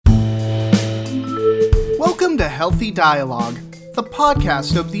Welcome to Healthy Dialogue, the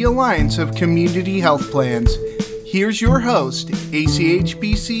podcast of the Alliance of Community Health Plans. Here's your host,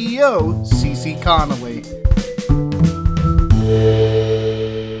 ACHP CEO, Cece Connolly.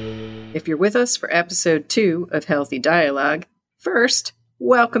 If you're with us for episode 2 of Healthy Dialogue, first,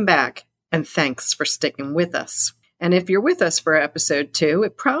 welcome back, and thanks for sticking with us. And if you're with us for episode 2,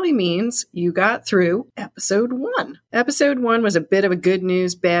 it probably means you got through episode 1. Episode 1 was a bit of a good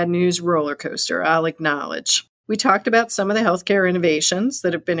news, bad news roller coaster, I'll acknowledge. We talked about some of the healthcare innovations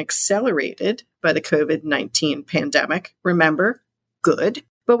that have been accelerated by the COVID-19 pandemic. Remember, good.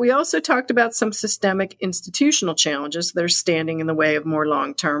 But we also talked about some systemic institutional challenges that are standing in the way of more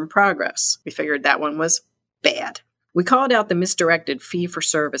long-term progress. We figured that one was bad. We called out the misdirected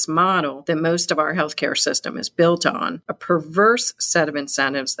fee-for-service model that most of our healthcare system is built on, a perverse set of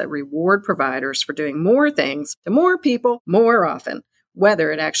incentives that reward providers for doing more things to more people more often,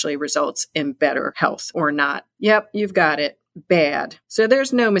 whether it actually results in better health or not. Yep, you've got it. Bad. So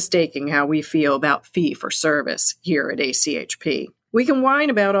there's no mistaking how we feel about fee-for-service here at ACHP. We can whine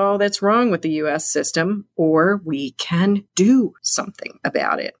about all that's wrong with the U.S. system, or we can do something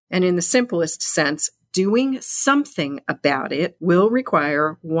about it. And in the simplest sense, doing something about it will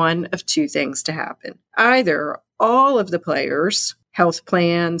require one of two things to happen. Either all of the players, health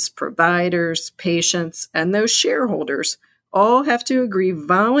plans, providers, patients, and those shareholders all have to agree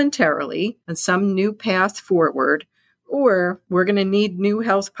voluntarily on some new path forward, or we're going to need new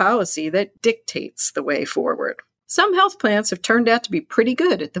health policy that dictates the way forward. Some health plans have turned out to be pretty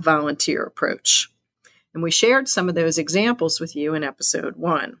good at the volunteer approach. And we shared some of those examples with you in episode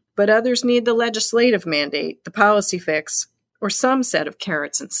 1. But others need the legislative mandate, the policy fix, or some set of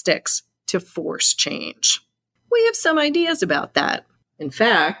carrots and sticks to force change. We have some ideas about that. In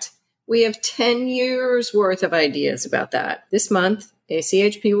fact, we have 10 years worth of ideas about that. This month,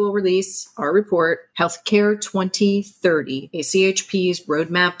 ACHP will release our report, Healthcare 2030, ACHP's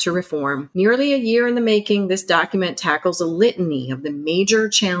Roadmap to Reform. Nearly a year in the making, this document tackles a litany of the major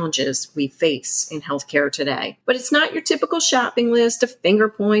challenges we face in healthcare today. But it's not your typical shopping list of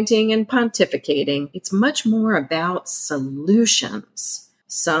finger-pointing and pontificating. It's much more about solutions.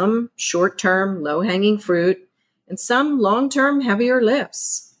 Some short-term, low-hanging fruit, and some long-term, heavier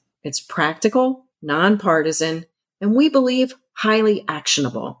lifts. It's practical, nonpartisan, and we believe highly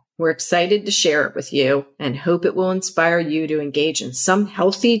actionable. We're excited to share it with you and hope it will inspire you to engage in some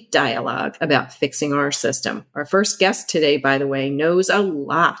healthy dialogue about fixing our system. Our first guest today, by the way, knows a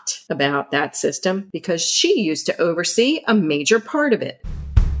lot about that system because she used to oversee a major part of it.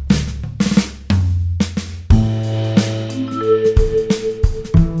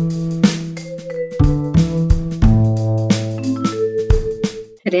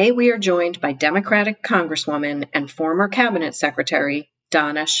 Today, we are joined by Democratic Congresswoman and former Cabinet Secretary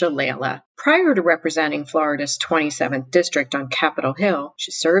Donna Shalala. Prior to representing Florida's 27th District on Capitol Hill,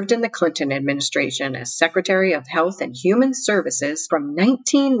 she served in the Clinton administration as Secretary of Health and Human Services from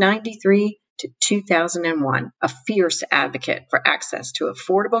 1993 to 2001, a fierce advocate for access to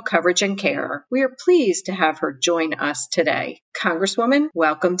affordable coverage and care. We are pleased to have her join us today. Congresswoman,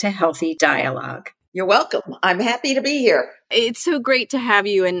 welcome to Healthy Dialogue. You're welcome. I'm happy to be here. It's so great to have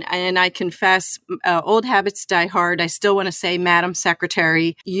you. And I confess, old habits die hard. I still want to say, Madam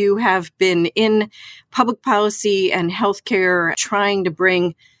Secretary, you have been in public policy and healthcare trying to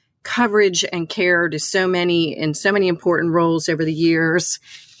bring coverage and care to so many important roles over the years.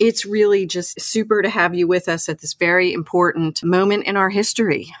 It's really just super to have you with us at this very important moment in our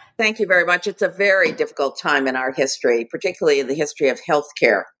history. Thank you very much. It's a very difficult time in our history, particularly in the history of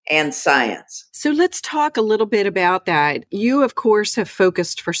healthcare and science. So let's talk a little bit about that. You, of course, have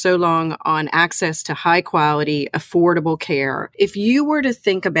focused for so long on access to high quality, affordable care. If you were to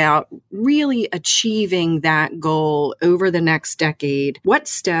think about really achieving that goal over the next decade, what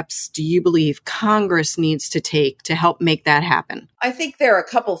steps do you believe Congress needs to take to help make that happen? I think there are a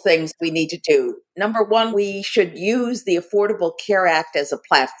couple things we need to do. Number one, we should use the Affordable Care Act as a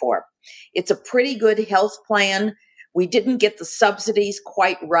platform. It's a pretty good health plan. We didn't get the subsidies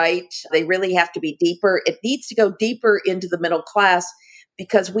quite right. They really have to be deeper. It needs to go deeper into the middle class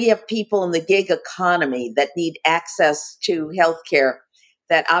because we have people in the gig economy that need access to health care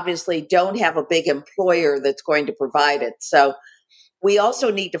that obviously don't have a big employer that's going to provide it. So we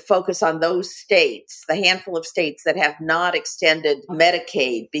also need to focus on those states, the handful of states that have not extended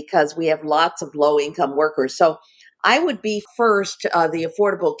Medicaid because we have lots of low-income workers. So I would be first, the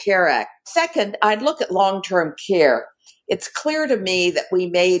Affordable Care Act. Second, I'd look at long-term care. It's clear to me that we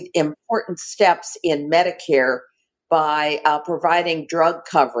made important steps in Medicare by providing drug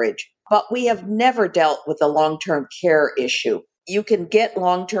coverage, but we have never dealt with the long-term care issue. you can get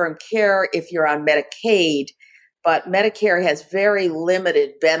long-term care if you're on Medicaid, but Medicare has very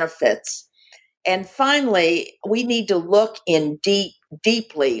limited benefits. And finally, we need to look in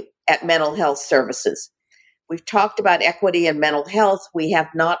deeply at mental health services. We've talked about equity in mental health. We have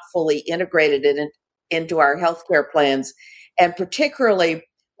not fully integrated it into our healthcare plans. And particularly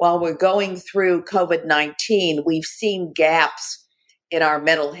while we're going through COVID-19, we've seen gaps in our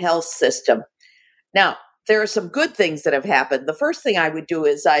mental health system. Now, there are some good things that have happened. The first thing I would do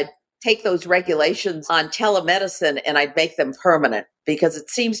is I'd take those regulations on telemedicine and I'd make them permanent, because it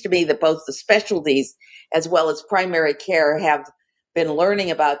seems to me that both the specialties as well as primary care have been learning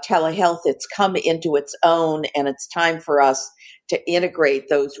about telehealth. It's come into its own, and it's time for us to integrate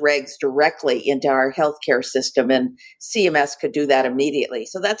those regs directly into our healthcare system, and CMS could do that immediately.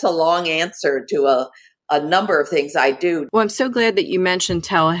 So that's a long answer to a number of things I do. Well, I'm so glad that you mentioned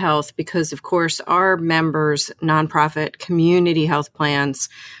telehealth because, of course, our members, nonprofit community health plans,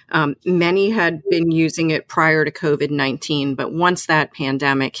 many had been using it prior to COVID-19. But once that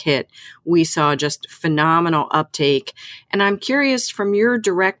pandemic hit, we saw just phenomenal uptake. And I'm curious, from your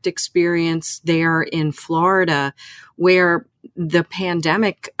direct experience there in Florida, where the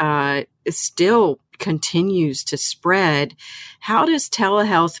pandemic still continues to spread, how does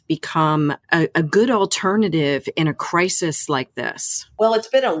telehealth become a good alternative in a crisis like this? Well, it's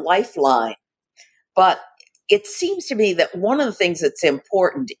been a lifeline, but it seems to me that one of the things that's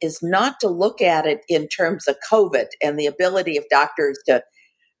important is not to look at it in terms of COVID and the ability of doctors to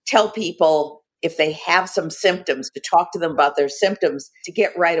tell people if they have some symptoms, to talk to them about their symptoms, to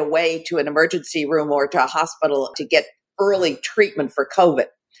get right away to an emergency room or to a hospital to get early treatment for COVID.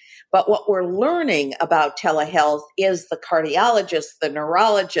 But what we're learning about telehealth is the cardiologists, the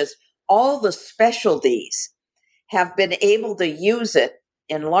neurologists, all the specialties have been able to use it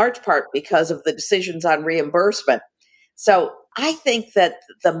in large part because of the decisions on reimbursement. So I think that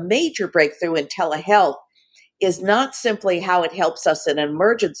the major breakthrough in telehealth is not simply how it helps us in an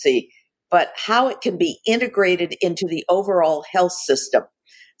emergency, but how it can be integrated into the overall health system.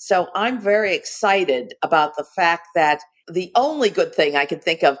 So I'm very excited about the fact that the only good thing I can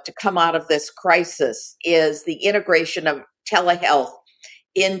think of to come out of this crisis is the integration of telehealth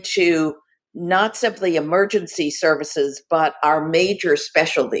into not simply emergency services, but our major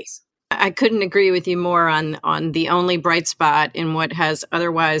specialties. I couldn't agree with you more on the only bright spot in what has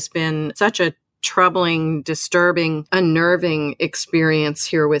otherwise been such a troubling, disturbing, unnerving experience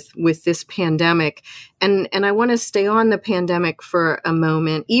here with this pandemic. And I want to stay on the pandemic for a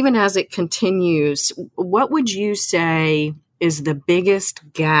moment. Even as it continues, what would you say is the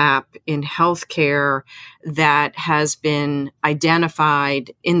biggest gap in healthcare that has been identified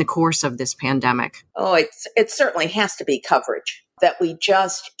in the course of this pandemic? Oh, it certainly has to be coverage. That we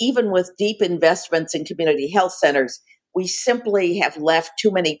just, even with deep investments in community health centers, we simply have left too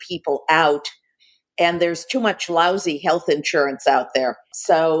many people out. And there's too much lousy health insurance out there.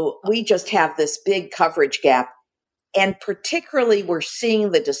 So we just have this big coverage gap. And particularly, we're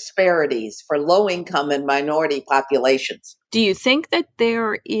seeing the disparities for low-income and minority populations. Do you think that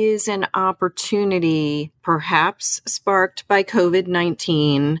there is an opportunity, perhaps sparked by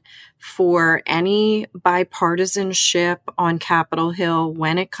COVID-19, for any bipartisanship on Capitol Hill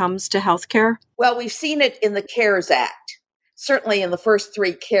when it comes to healthcare? Well, we've seen it in the CARES Act. Certainly in the first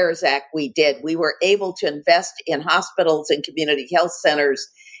 3 CARES Act we did, we were able to invest in hospitals and community health centers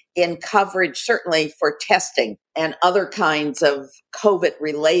in coverage, certainly for testing and other kinds of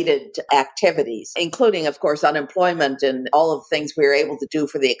COVID-related activities, including, of course, unemployment and all of the things we were able to do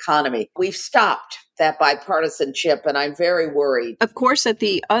for the economy. We've stopped that bipartisanship, and I'm very worried. Of course, at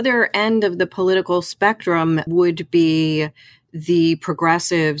the other end of the political spectrum would be the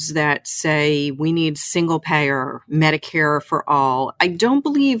progressives that say we need single payer Medicare for all. I don't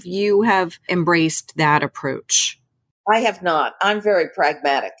believe you have embraced that approach. I have not. I'm very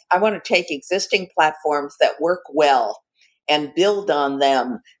pragmatic. I want to take existing platforms that work well and build on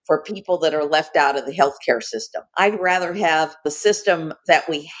them for people that are left out of the healthcare system. I'd rather have the system that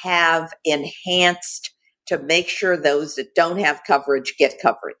we have enhanced to make sure those that don't have coverage get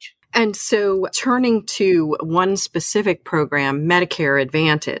coverage. And so turning to one specific program, Medicare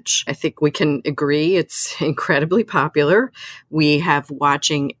Advantage, I think we can agree it's incredibly popular. We've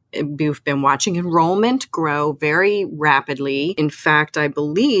been watching enrollment grow very rapidly. In fact, I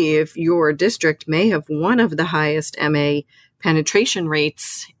believe your district may have one of the highest MA penetration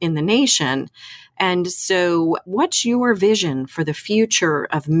rates in the nation. And so what's your vision for the future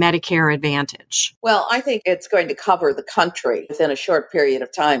of Medicare Advantage? Well, I think it's going to cover the country within a short period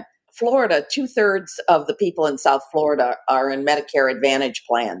of time. Florida, 2/3 of the people in South Florida are in Medicare Advantage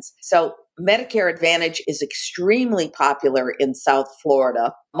plans. So Medicare Advantage is extremely popular in South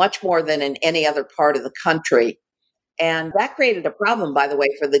Florida, much more than in any other part of the country. And that created a problem, by the way,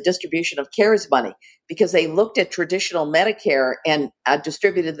 for the distribution of CARES money, because they looked at traditional Medicare and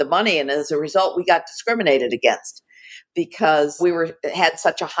distributed the money. And as a result, we got discriminated against because we had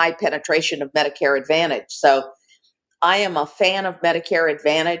such a high penetration of Medicare Advantage. So I am a fan of Medicare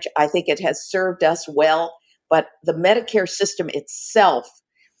Advantage. I think it has served us well. But the Medicare system itself,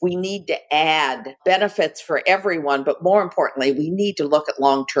 we need to add benefits for everyone. But more importantly, we need to look at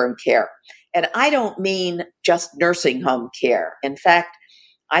long-term care. And I don't mean just nursing home care. In fact,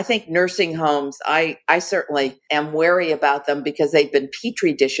 I think nursing homes, I certainly am wary about them because they've been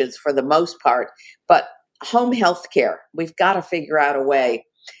petri dishes for the most part. But home health care, we've got to figure out a way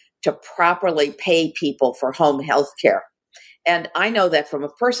to properly pay people for home health care. And I know that from a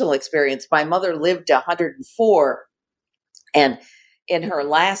personal experience. My mother lived to 104, and in her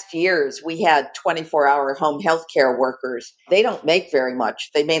last years, we had 24-hour home health care workers. They don't make very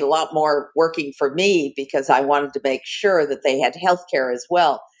much. They made a lot more working for me because I wanted to make sure that they had health care as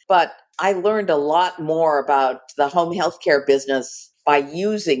well. But I learned a lot more about the home health care business by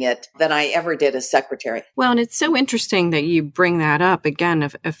using it than I ever did as secretary. Well, and it's so interesting that you bring that up. Again,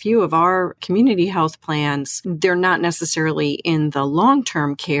 a few of our community health plans, they're not necessarily in the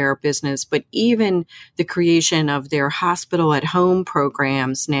long-term care business, but even the creation of their hospital at home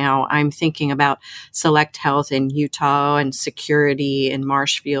programs. Now, I'm thinking about Select Health in Utah and Security in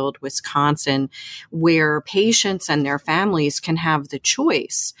Marshfield, Wisconsin, where patients and their families can have the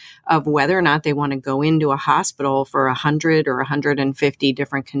choice of whether or not they want to go into a hospital for 100 or 150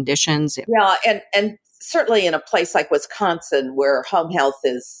 different conditions. Yeah, and certainly in a place like Wisconsin, where home health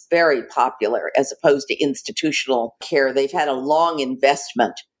is very popular as opposed to institutional care, they've had a long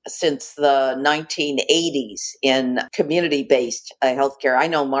investment since the 1980s in community-based healthcare. I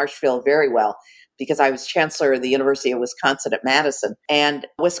know Marshfield very well because I was chancellor of the University of Wisconsin at Madison. And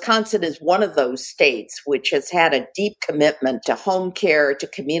Wisconsin is one of those states which has had a deep commitment to home care, to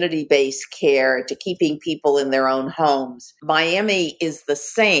community-based care, to keeping people in their own homes. Miami is the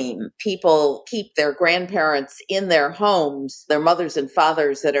same. People keep their grandparents in their homes, their mothers and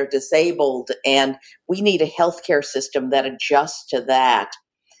fathers that are disabled, and we need a healthcare system that adjusts to that.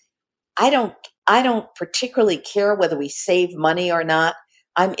 I don't particularly care whether we save money or not.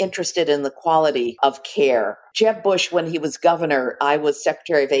 I'm interested in the quality of care. Jeb Bush, when he was governor, I was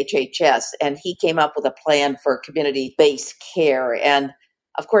secretary of HHS, and he came up with a plan for community-based care. And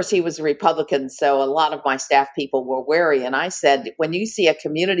of course, he was a Republican, so a lot of my staff people were wary. And I said, when you see a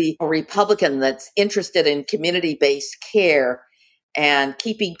Republican that's interested in community-based care and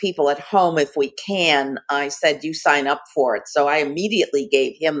keeping people at home if we can, I said, you sign up for it. So I immediately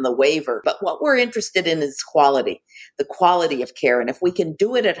gave him the waiver. But what we're interested in is quality, the quality of care. And if we can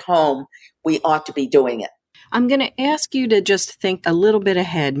do it at home, we ought to be doing it. I'm going to ask you to just think a little bit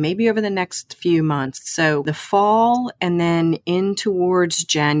ahead, maybe over the next few months. So the fall and then in towards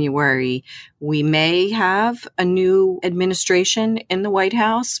January, we may have a new administration in the White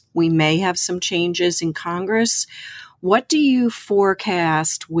House. We may have some changes in Congress. What do you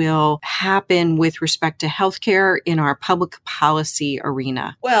forecast will happen with respect to healthcare in our public policy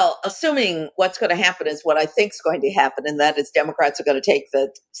arena? Well, assuming what's going to happen is what I think is going to happen, and that is Democrats are going to take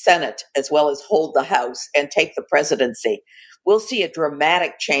the Senate as well as hold the House and take the presidency, we'll see a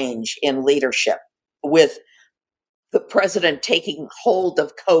dramatic change in leadership with the president taking hold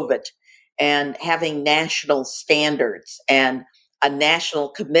of COVID and having national standards and a national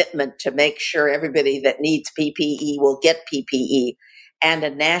commitment to make sure everybody that needs PPE will get PPE, and a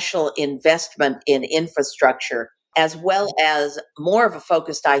national investment in infrastructure, as well as more of a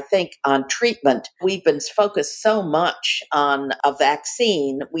focus, I think, on treatment. We've been focused so much on a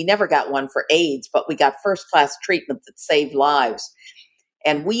vaccine. We never got one for AIDS, but we got first-class treatment that saved lives.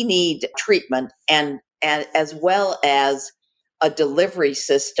 And we need treatment and as well as a delivery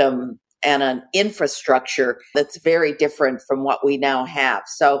system and an infrastructure that's very different from what we now have.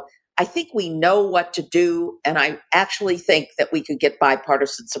 So I think we know what to do, and I actually think that we could get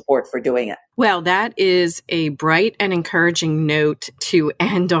bipartisan support for doing it. Well, that is a bright and encouraging note to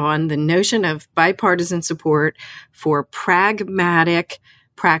end on, the notion of bipartisan support for pragmatic,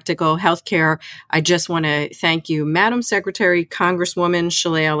 practical healthcare. I just want to thank you, Madam Secretary, Congresswoman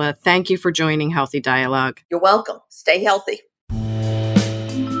Shalala. Thank you for joining Healthy Dialogue. You're welcome. Stay healthy.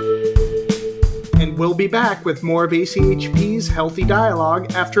 And we'll be back with more of ACHP's Healthy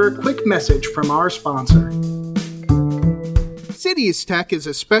Dialogue after a quick message from our sponsor. Citius Tech is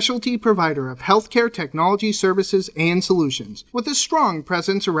a specialty provider of healthcare technology services and solutions with a strong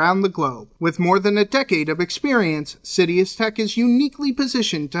presence around the globe. With more than a decade of experience, Citius Tech is uniquely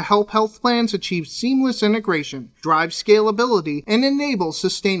positioned to help health plans achieve seamless integration, drive scalability, and enable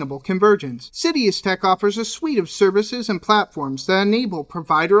sustainable convergence. Citius Tech offers a suite of services and platforms that enable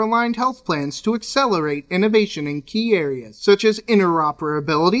provider-aligned health plans to accelerate innovation in key areas such as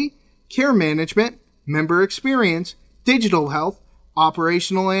interoperability, care management, member experience, digital health,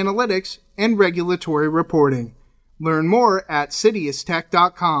 operational analytics, and regulatory reporting. Learn more at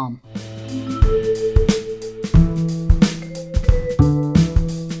citiustech.com.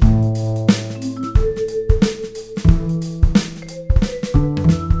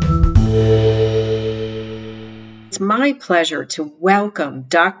 It's my pleasure to welcome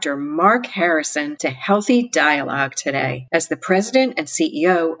Dr. Mark Harrison to Healthy Dialogue today. As the president and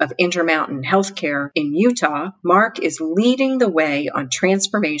CEO of Intermountain Healthcare in Utah, Mark is leading the way on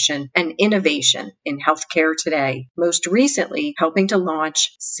transformation and innovation in healthcare today, most recently helping to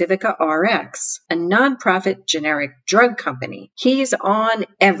launch Civica RX, a nonprofit generic drug company. He's on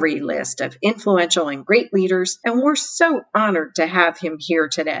every list of influential and great leaders, and we're so honored to have him here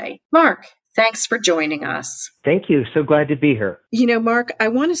today. Mark, thanks for joining us. Thank you. So glad to be here. You know, Mark, I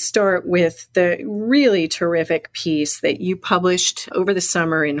want to start with the really terrific piece that you published over the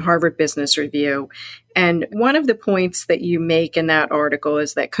summer in Harvard Business Review. And one of the points that you make in that article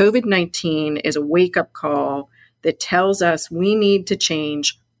is that COVID-19 is a wake-up call that tells us we need to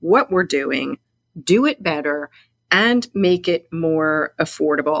change what we're doing, do it better, and make it more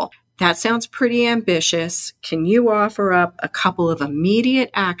affordable. That sounds pretty ambitious. Can you offer up a couple of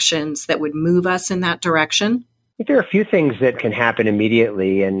immediate actions that would move us in that direction? I think there are a few things that can happen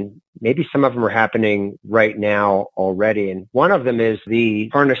immediately, and maybe some of them are happening right now already. And one of them is the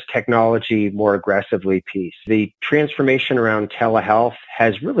harness technology more aggressively piece. The transformation around telehealth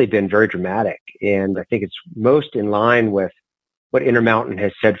has really been very dramatic, and I think it's most in line with what Intermountain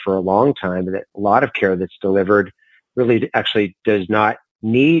has said for a long time, that a lot of care that's delivered really actually does not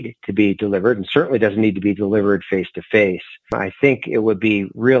need to be delivered, and certainly doesn't need to be delivered face-to-face. I think it would be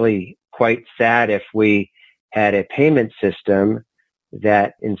really quite sad if we had a payment system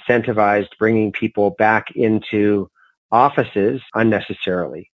that incentivized bringing people back into offices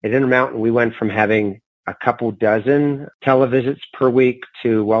unnecessarily. At Intermountain, we went from having a couple dozen televisits per week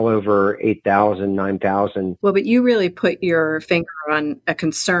to well over 8,000, 9,000. Well, but you really put your finger on a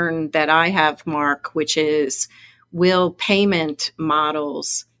concern that I have, Mark, which is, will payment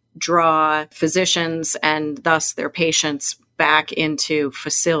models draw physicians and thus their patients back into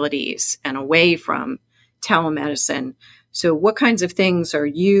facilities and away from telemedicine? So what kinds of things are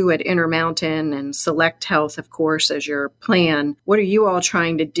you at Intermountain and Select Health, of course, as your plan? What are you all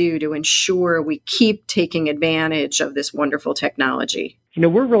trying to do to ensure we keep taking advantage of this wonderful technology? You know,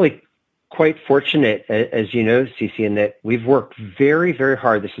 we're really quite fortunate, as you know, Cece, in that we've worked very, very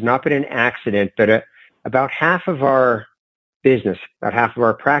hard. This has not been an accident, but about half of our business, about half of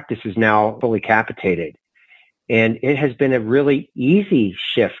our practice is now fully capitated. And it has been a really easy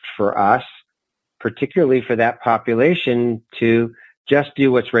shift for us, particularly for that population, to just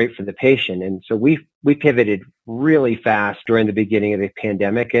do what's right for the patient. And so we pivoted really fast during the beginning of the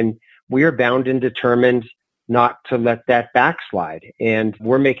pandemic, and we are bound and determined not to let that backslide. And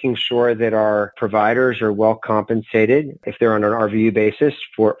we're making sure that our providers are well compensated if they're on an RVU basis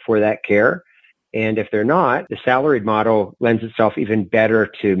for that care. And if they're not, the salaried model lends itself even better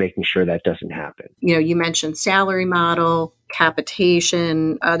to making sure that doesn't happen. You know, you mentioned salary model,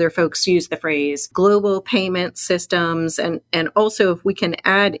 capitation, other folks use the phrase global payment systems. And also, if we can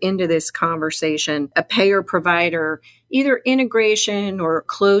add into this conversation a payer-provider, either integration or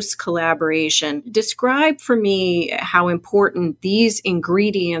close collaboration. Describe for me how important these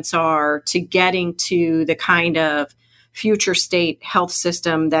ingredients are to getting to the kind of future state health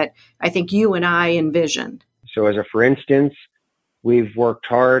system that I think you and I envisioned. So for instance, we've worked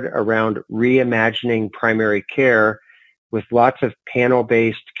hard around reimagining primary care with lots of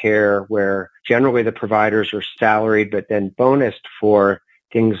panel-based care where generally the providers are salaried, but then bonused for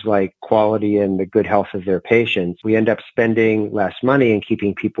things like quality and the good health of their patients. We end up spending less money and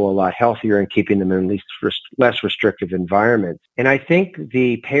keeping people a lot healthier and keeping them in less restrictive environments. And I think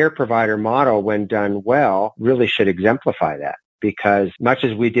the payer-provider model, when done well, really should exemplify that. Because much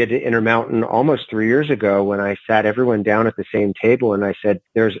as we did at Intermountain almost 3 years ago, when I sat everyone down at the same table and I said,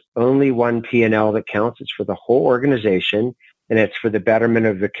 there's only one P&L that counts. It's for the whole organization, and it's for the betterment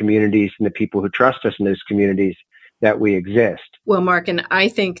of the communities and the people who trust us in those communities. that we exist. Well, Mark, and I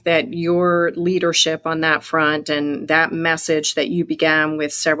think that your leadership on that front and that message that you began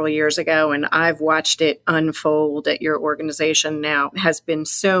with several years ago, and I've watched it unfold at your organization now, has been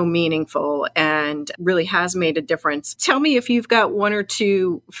so meaningful and really has made a difference. Tell me if you've got one or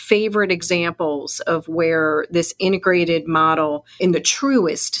two favorite examples of where this integrated model, in the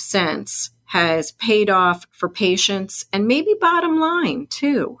truest sense, has paid off for patients and maybe bottom line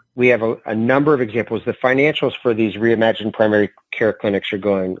too. We have a number of examples. The financials for these reimagined primary care clinics are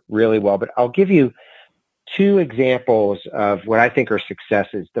going really well, but I'll give you two examples of what I think are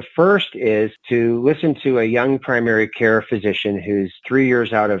successes. The first is to listen to a young primary care physician who's 3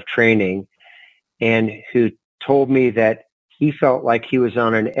 years out of training and who told me that he felt like he was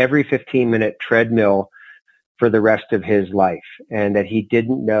on an every 15-minute treadmill for the rest of his life, and that he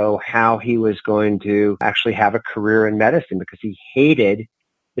didn't know how he was going to actually have a career in medicine because he hated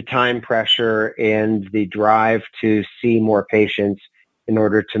the time pressure and the drive to see more patients in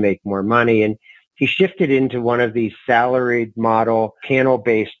order to make more money. And he shifted into one of these salaried model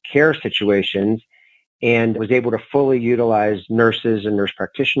panel-based care situations and was able to fully utilize nurses and nurse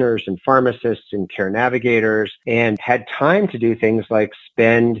practitioners and pharmacists and care navigators, and had time to do things like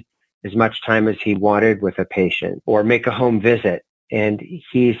spend as much time as he wanted with a patient or make a home visit. And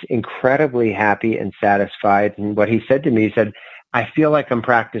he's incredibly happy and satisfied. And what he said to me, he said, I feel like I'm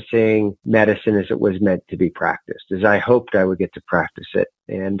practicing medicine as it was meant to be practiced, as I hoped I would get to practice it.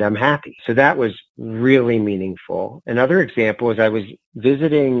 And I'm happy. So that was really meaningful. Another example is I was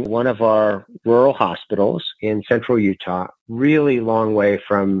visiting one of our rural hospitals in central Utah, really long way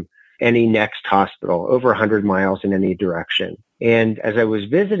from any next hospital, over 100 miles in any direction. And as I was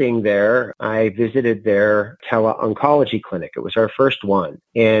visiting there, I visited their tele-oncology clinic. It was our first one.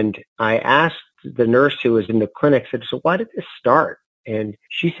 And I asked the nurse who was in the clinic, said, so why did this start? And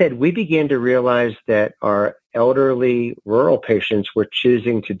she said, we began to realize that our elderly rural patients were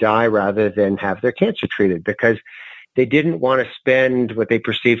choosing to die rather than have their cancer treated because they didn't want to spend what they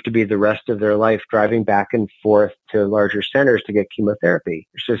perceived to be the rest of their life driving back and forth to larger centers to get chemotherapy.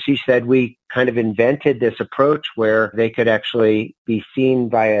 So she said we kind of invented this approach where they could actually be seen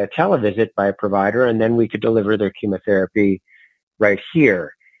by a televisit by a provider, and then we could deliver their chemotherapy right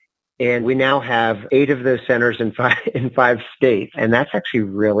here. And we now have 8 of those centers in five states. And that's actually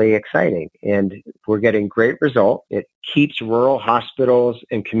really exciting. And we're getting great results. It keeps rural hospitals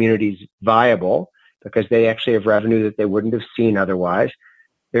and communities viable because they actually have revenue that they wouldn't have seen otherwise.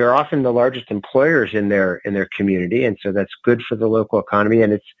 They are often the largest employers in their community, and so that's good for the local economy.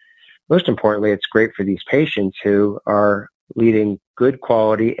 And it's most importantly, it's great for these patients who are leading good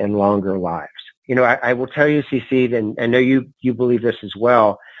quality and longer lives. You know, I will tell you, CC, and I know you believe this as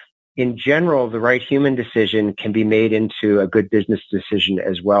well. In general, the right human decision can be made into a good business decision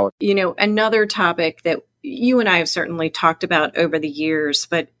as well. You know, another topic that you and I have certainly talked about over the years,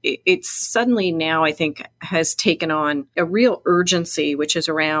 but it's suddenly now, I think, has taken on a real urgency, which is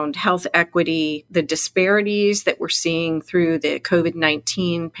around health equity, the disparities that we're seeing through the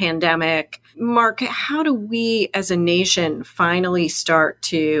COVID-19 pandemic. Mark, how do we as a nation finally start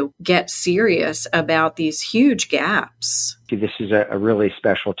to get serious about these huge gaps? This is a really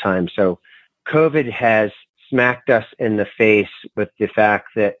special time. So COVID has smacked us in the face with the fact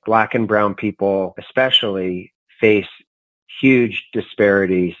that Black and brown people especially face huge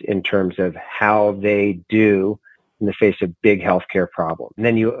disparities in terms of how they do in the face of big healthcare problems. And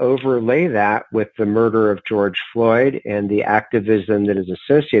then you overlay that with the murder of George Floyd and the activism that is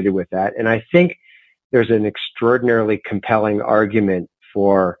associated with that. And I think there's an extraordinarily compelling argument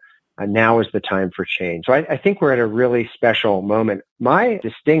for now is the time for change. So I think we're at a really special moment. My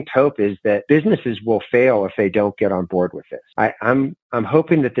distinct hope is that businesses will fail if they don't get on board with this. I'm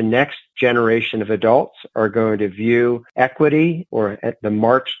hoping that the next generation of adults are going to view equity or the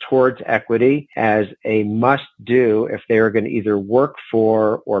march towards equity as a must-do if they are going to either work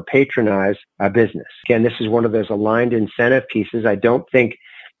for or patronize a business. Again, this is one of those aligned incentive pieces. I don't think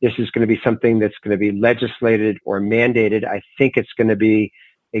this is going to be something that's going to be legislated or mandated. I think it's going to be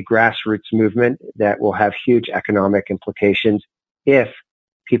a grassroots movement that will have huge economic implications if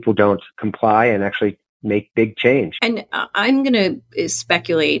people don't comply and actually make big change. And I'm going to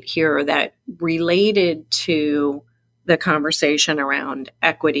speculate here that related to the conversation around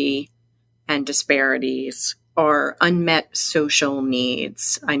equity and disparities are unmet social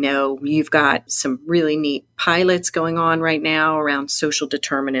needs. I know you've got some really neat pilots going on right now around social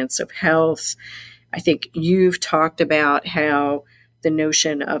determinants of health. I think you've talked about how the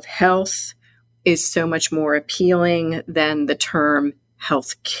notion of health is so much more appealing than the term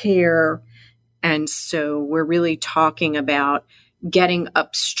health care. And so we're really talking about getting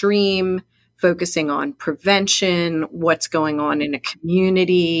upstream focusing on prevention, what's going on in a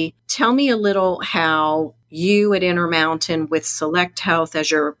community. Tell me a little how you at Intermountain with Select Health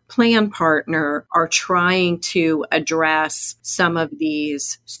as your plan partner are trying to address some of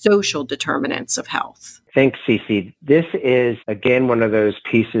these social determinants of health. Thanks, Cece. This is, again, one of those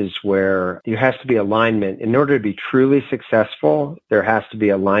pieces where there has to be alignment. In order to be truly successful, there has to be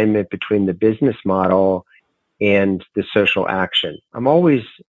alignment between the business model and the social action. I'm always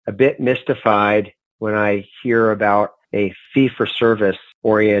a bit mystified when I hear about a fee-for-service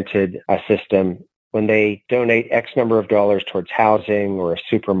oriented system when they donate X number of dollars towards housing or a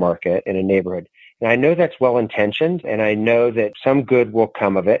supermarket in a neighborhood. And I know that's well-intentioned, and I know that some good will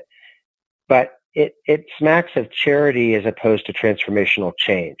come of it, but it smacks of charity as opposed to transformational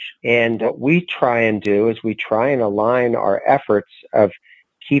change. And what we try and do is we try and align our efforts of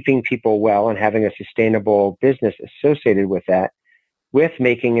keeping people well and having a sustainable business associated with that with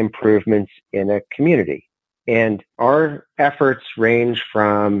making improvements in a community. And our efforts range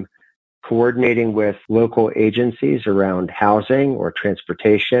from coordinating with local agencies around housing or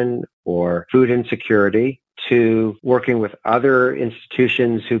transportation or food insecurity to working with other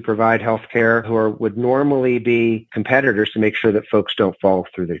institutions who provide healthcare who would normally be competitors to make sure that folks don't fall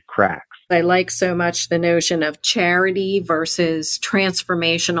through the cracks. I like so much the notion of charity versus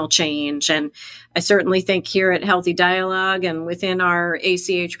transformational change. And I certainly think here at Healthy Dialogue and within our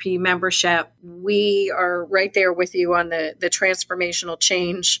ACHP membership, we are right there with you on the transformational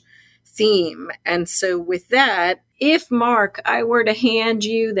change theme. And so with that, if, Mark, I were to hand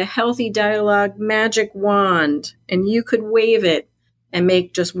you the Healthy Dialogue magic wand and you could wave it and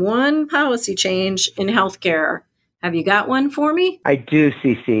make just one policy change in healthcare, have you got one for me? I do,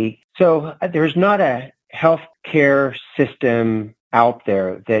 Cece. So there's not a healthcare system out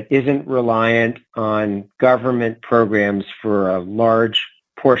there that isn't reliant on government programs for a large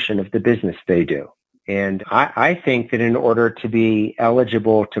portion of the business they do. And I think that in order to be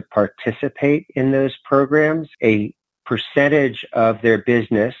eligible to participate in those programs, a percentage of their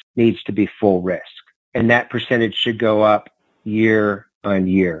business needs to be full risk. And that percentage should go up year on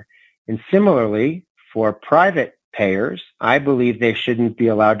year. And similarly, for private payers, I believe they shouldn't be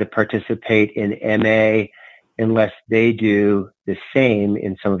allowed to participate in MA unless they do the same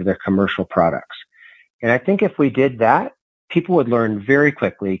in some of their commercial products. And I think if we did that, people would learn very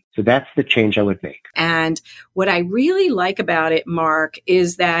quickly. So that's the change I would make. And what I really like about it, Mark,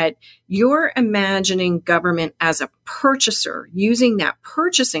 is that you're imagining government as a purchaser, using that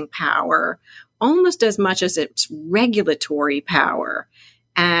purchasing power almost as much as its regulatory power.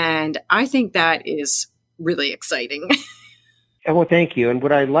 And I think that is really exciting. Well, thank you. And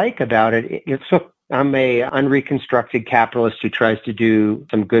what I like about it, I'm a unreconstructed capitalist who tries to do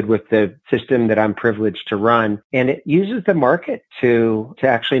some good with the system that I'm privileged to run. And it uses the market to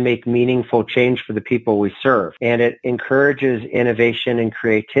actually make meaningful change for the people we serve. And it encourages innovation and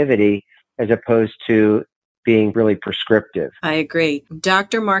creativity as opposed to being really prescriptive. I agree.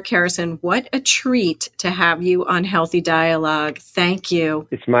 Dr. Mark Harrison, what a treat to have you on Healthy Dialogue. Thank you.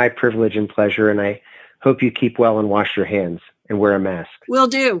 It's my privilege and pleasure. And I hope you keep well and wash your hands and wear a mask. Will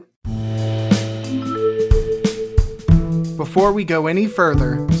do. Before we go any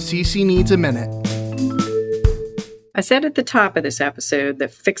further, Cece needs a minute. I said at the top of this episode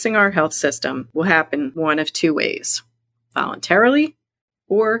that fixing our health system will happen one of two ways, voluntarily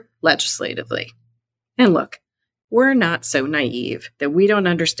or legislatively. And look, we're not so naive that we don't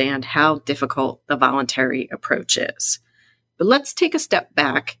understand how difficult the voluntary approach is. But let's take a step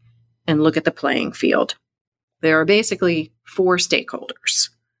back and look at the playing field. There are basically four stakeholders.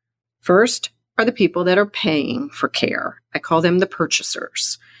 First are the people that are paying for care. I call them the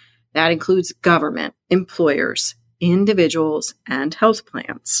purchasers. That includes government, employers, individuals, and health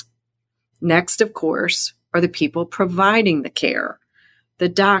plans. Next, of course, are the people providing the care. The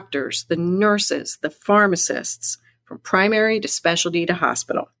doctors, the nurses, the pharmacists, from primary to specialty to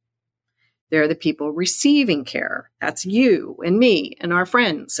hospital. They're the people receiving care. That's you and me and our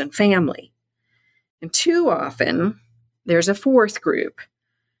friends and family. And too often, there's a fourth group,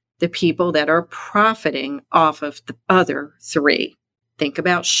 the people that are profiting off of the other three. Think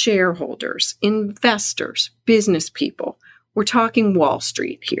about shareholders, investors, business people. We're talking Wall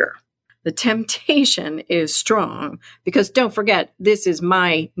Street here. The temptation is strong because don't forget, this is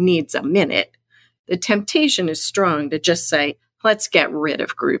my needs a minute. The temptation is strong to just say, let's get rid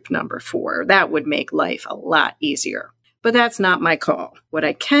of group number 4. That would make life a lot easier. But that's not my call. What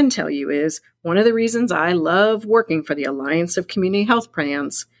I can tell you is one of the reasons I love working for the Alliance of Community Health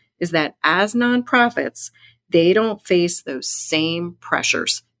Plans is that as nonprofits, they don't face those same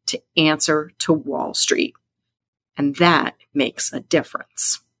pressures to answer to Wall Street. And that makes a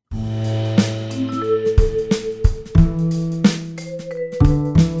difference.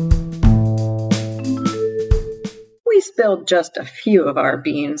 spilled just a few of our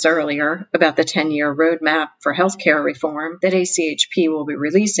beans earlier about the 10-year roadmap for healthcare reform that ACHP will be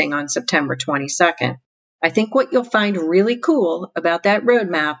releasing on September 22nd. I think what you'll find really cool about that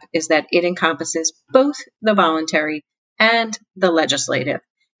roadmap is that it encompasses both the voluntary and the legislative.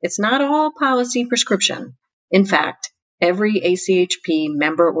 It's not all policy prescription. In fact, every ACHP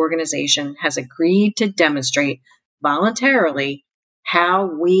member organization has agreed to demonstrate voluntarily how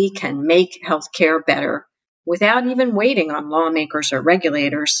we can make healthcare better without even waiting on lawmakers or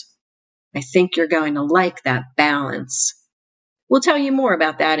regulators. I think you're going to like that balance. We'll tell you more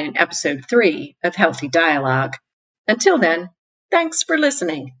about that in episode 3 of Healthy Dialogue. Until then, thanks for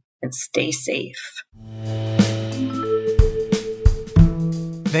listening and stay safe.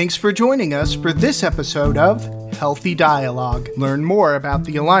 Thanks for joining us for this episode of Healthy Dialogue. Learn more about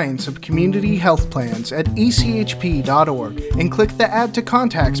the Alliance of Community Health Plans at achp.org and click the Add to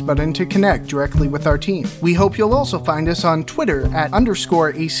Contacts button to connect directly with our team. We hope you'll also find us on Twitter at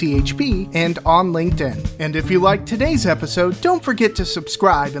 _ACHP and on LinkedIn. And if you liked today's episode, don't forget to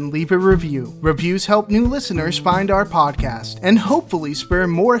subscribe and leave a review. Reviews help new listeners find our podcast and hopefully spur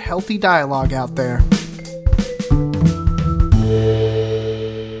more healthy dialogue out there.